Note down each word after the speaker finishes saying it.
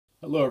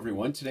Hello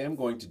everyone, today I'm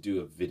going to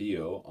do a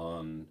video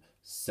on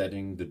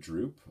setting the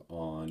droop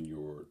on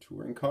your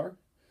touring car.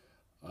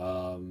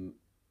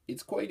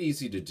 It's quite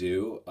easy to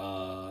do.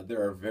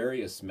 There are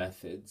various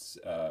methods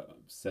of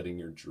setting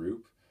your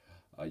droop.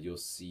 You'll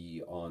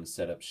see on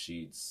setup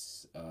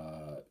sheets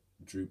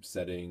droop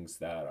settings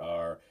that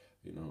are,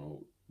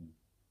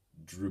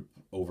 droop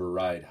over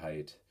ride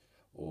height,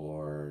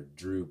 or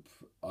droop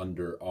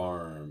under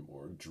arm,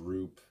 or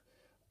droop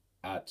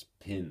at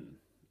pin.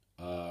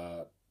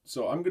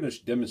 So I'm going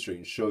to demonstrate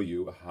and show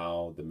you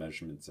how the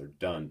measurements are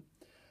done.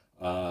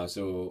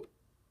 So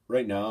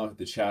right now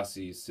the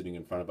chassis is sitting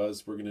in front of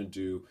us. We're going to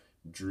do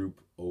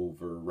droop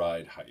over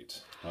ride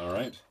height. All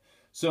right.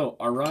 So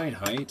our ride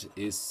height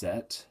is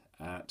set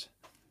at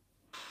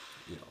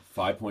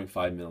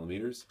 5.5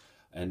 millimeters.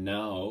 And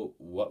now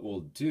what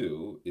we'll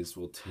do is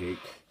we'll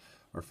take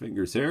our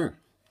fingers here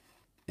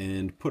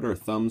and put our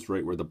thumbs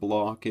right where the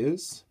block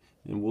is,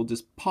 and we'll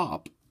just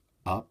pop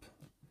up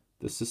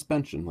the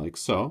suspension like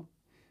so.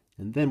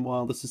 And then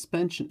while the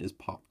suspension is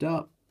popped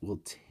up, we'll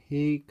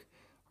take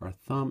our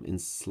thumb and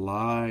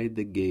slide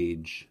the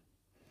gauge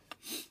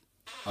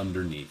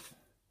underneath.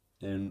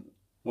 And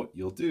what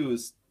you'll do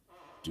is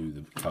do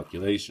the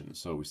calculation.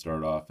 So we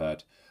start off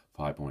at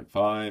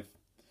 5.5.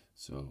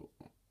 So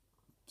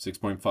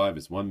 6.5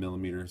 is 1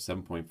 millimeter,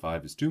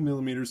 7.5 is 2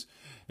 millimeters,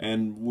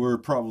 and we're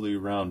probably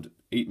around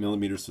 8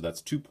 millimeters, so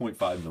that's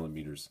 2.5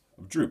 millimeters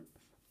of droop.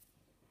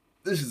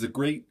 This is a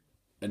great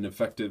and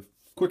effective,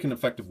 quick and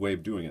effective way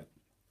of doing it.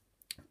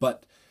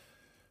 But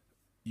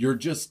you're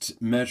just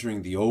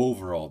measuring the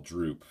overall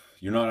droop.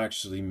 You're not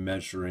actually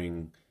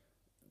measuring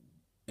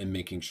and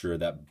making sure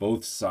that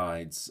both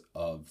sides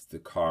of the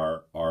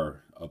car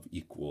are of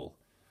equal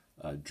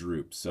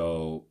droop.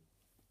 So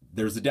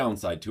there's a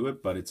downside to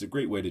it, but it's a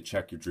great way to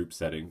check your droop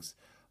settings.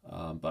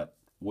 But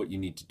what you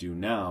need to do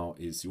now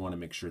is you want to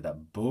make sure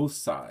that both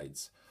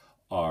sides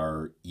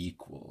are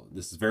equal.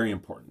 This is very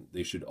important.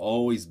 They should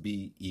always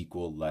be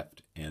equal,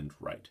 left and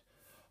right.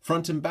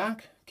 Front and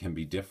back can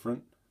be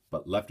different,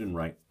 but left and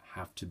right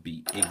have to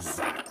be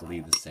exactly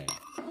the same.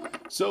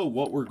 So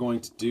what we're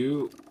going to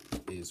do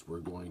is we're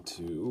going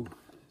to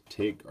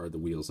take the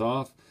wheels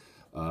off.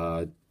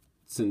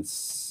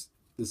 Since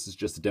this is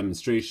just a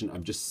demonstration,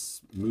 I've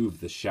just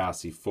moved the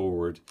chassis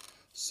forward,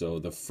 so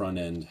the front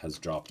end has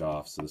dropped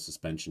off, so the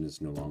suspension is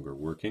no longer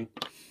working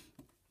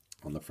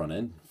on the front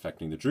end,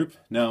 affecting the droop.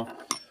 Now,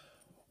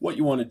 what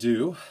you want to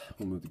do,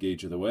 we'll move the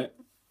gauge of the way,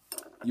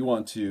 you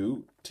want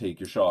to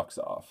take your shocks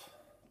off.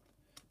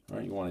 All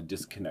right, you want to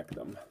disconnect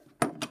them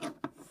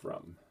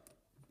from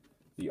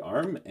the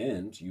arm,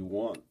 and you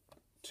want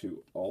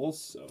to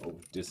also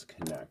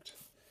disconnect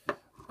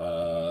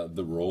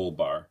the roll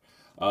bar.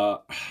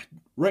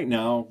 Right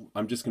now,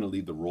 I'm just going to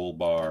leave the roll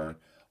bar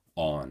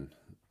on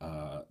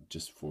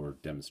just for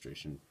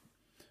demonstration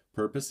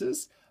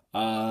purposes.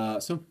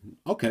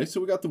 Okay,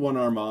 so we got the one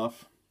arm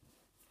off.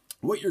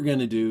 What you're going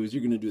to do is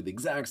you're going to do the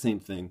exact same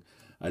thing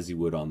as you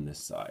would on this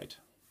side.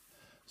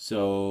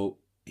 So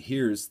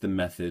here's the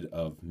method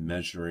of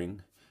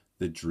measuring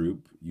the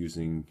droop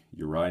using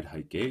your ride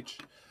height gauge.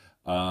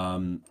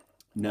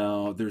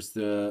 Now there's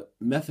the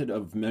method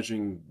of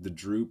measuring the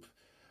droop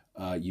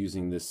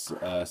using this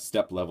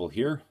step level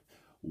here.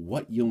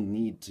 What you'll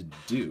need to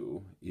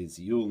do is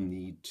you'll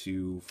need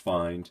to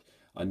find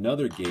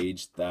another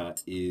gauge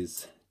that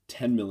is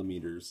 10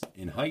 millimeters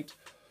in height.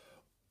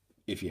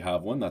 If you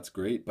have one, that's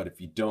great, but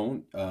if you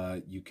don't,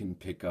 you can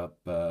pick up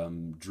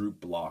droop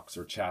blocks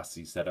or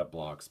chassis setup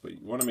blocks, but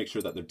you want to make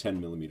sure that they're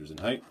 10 millimeters in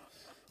height.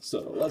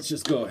 So let's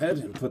just go ahead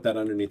and put that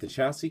underneath the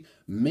chassis.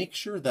 Make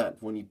sure that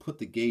when you put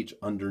the gauge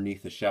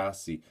underneath the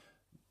chassis,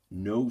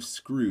 no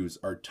screws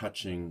are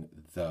touching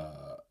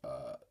the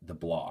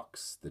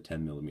blocks, the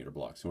 10 millimeter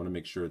blocks. You want to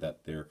make sure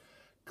that they're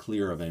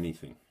clear of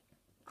anything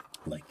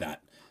like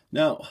that.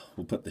 Now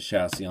we'll put the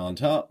chassis on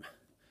top,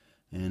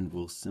 and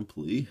we'll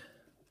simply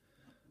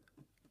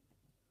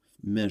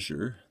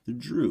measure the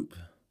droop.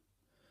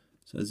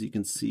 So as you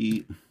can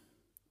see,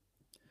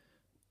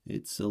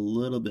 it's a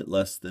little bit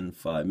less than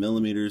 5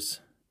 millimeters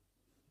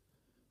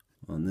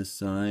on this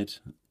side,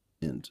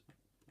 and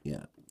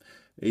yeah,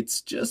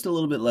 it's just a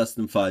little bit less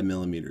than 5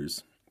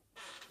 millimeters.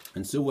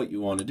 And so what you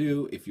want to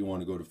do, if you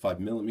want to go to 5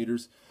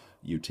 millimeters,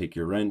 you take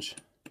your wrench,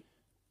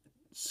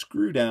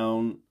 screw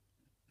down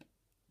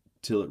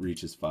till it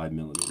reaches 5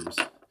 millimeters.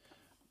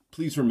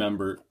 Please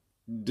remember,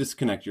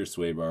 disconnect your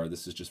sway bar.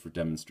 This is just for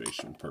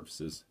demonstration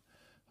purposes.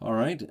 All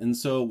right, and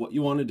so what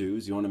you want to do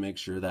is you want to make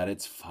sure that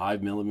it's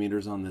 5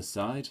 millimeters on this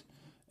side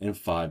and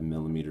 5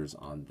 millimeters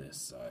on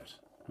this side.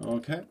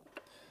 Okay,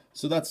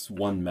 so that's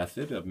one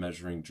method of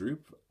measuring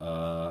droop.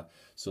 So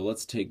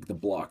let's take the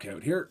block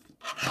out here,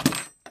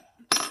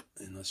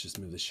 and let's just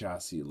move the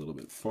chassis a little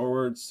bit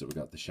forward so we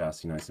got the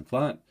chassis nice and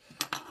flat.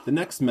 The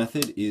next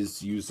method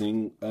is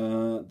using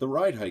the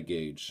ride height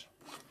gauge.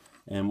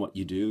 And what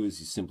you do is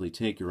you simply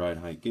take your ride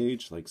height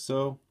gauge like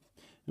so,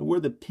 and where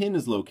the pin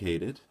is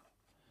located,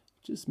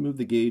 just move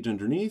the gauge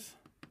underneath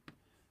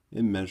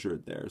and measure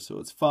it there. So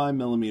it's 5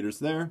 millimeters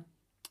there,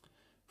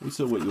 And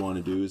so what you want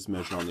to do is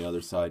measure on the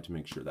other side to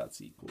make sure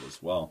that's equal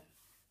as well.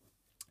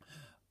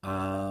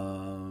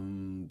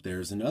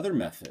 There's another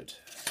method.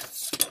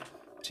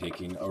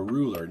 Taking a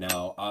ruler.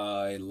 Now,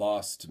 I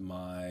lost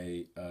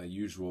my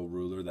usual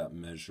ruler that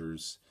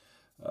measures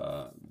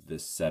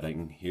this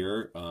setting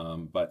here,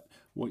 but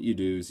what you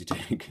do is you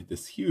take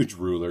this huge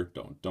ruler.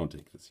 Don't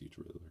take this huge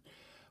ruler,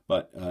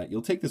 but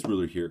you'll take this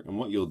ruler here, and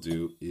what you'll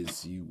do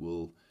is you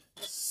will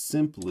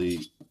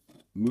simply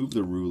move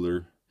the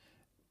ruler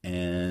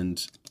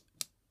and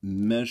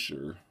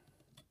measure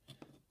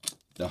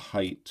the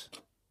height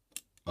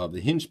of the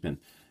hinge pin.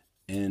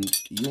 And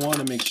you want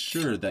to make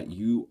sure that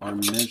you are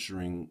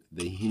measuring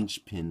the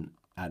hinge pin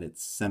at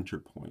its center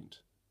point.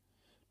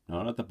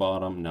 Not at the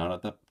bottom, not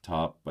at the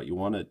top, but you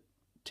want to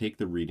take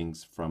the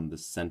readings from the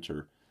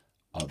center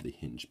of the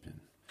hinge pin.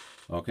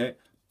 Okay,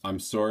 I'm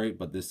sorry,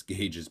 but this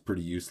gauge is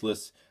pretty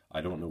useless. I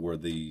don't know where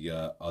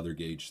the other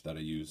gauge that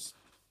I use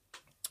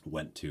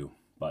went to,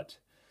 but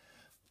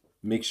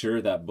make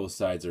sure that both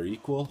sides are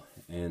equal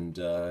and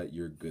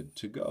you're good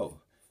to go.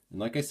 And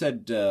like I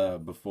said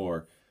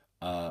before,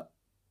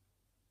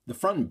 the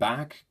front and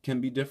back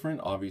can be different.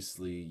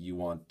 Obviously, you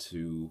want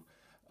to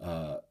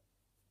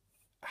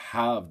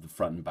have the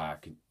front and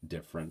back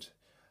different,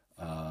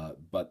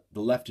 but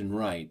the left and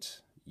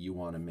right, you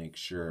want to make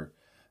sure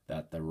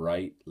that the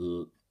right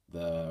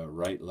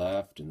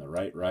left and the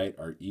right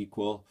are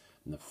equal,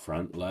 and the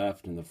front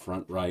left and the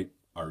front right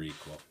are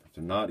equal. If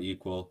they're not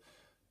equal,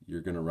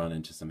 you're going to run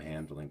into some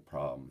handling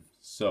problems.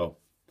 So,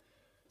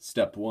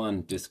 step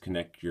 1,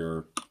 disconnect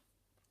your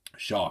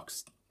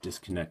shocks,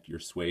 disconnect your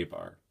sway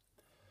bar.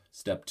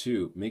 Step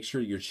 2, make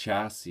sure your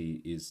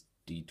chassis is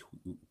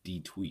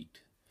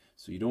de-tweaked.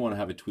 So you don't want to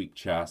have a tweaked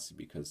chassis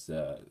because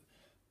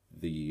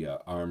the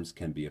arms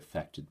can be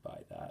affected by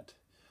that.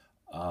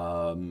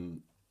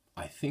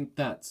 I think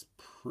that's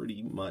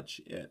pretty much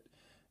it.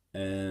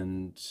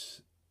 And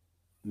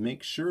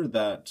make sure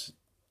that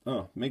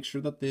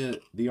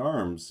the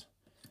arms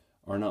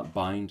are not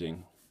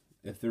binding.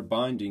 If they're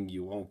binding,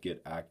 you won't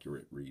get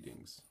accurate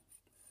readings.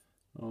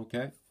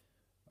 Okay.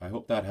 I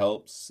hope that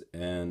helps,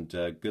 and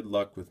good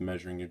luck with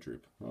measuring your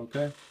droop.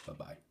 Okay,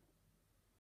 bye-bye.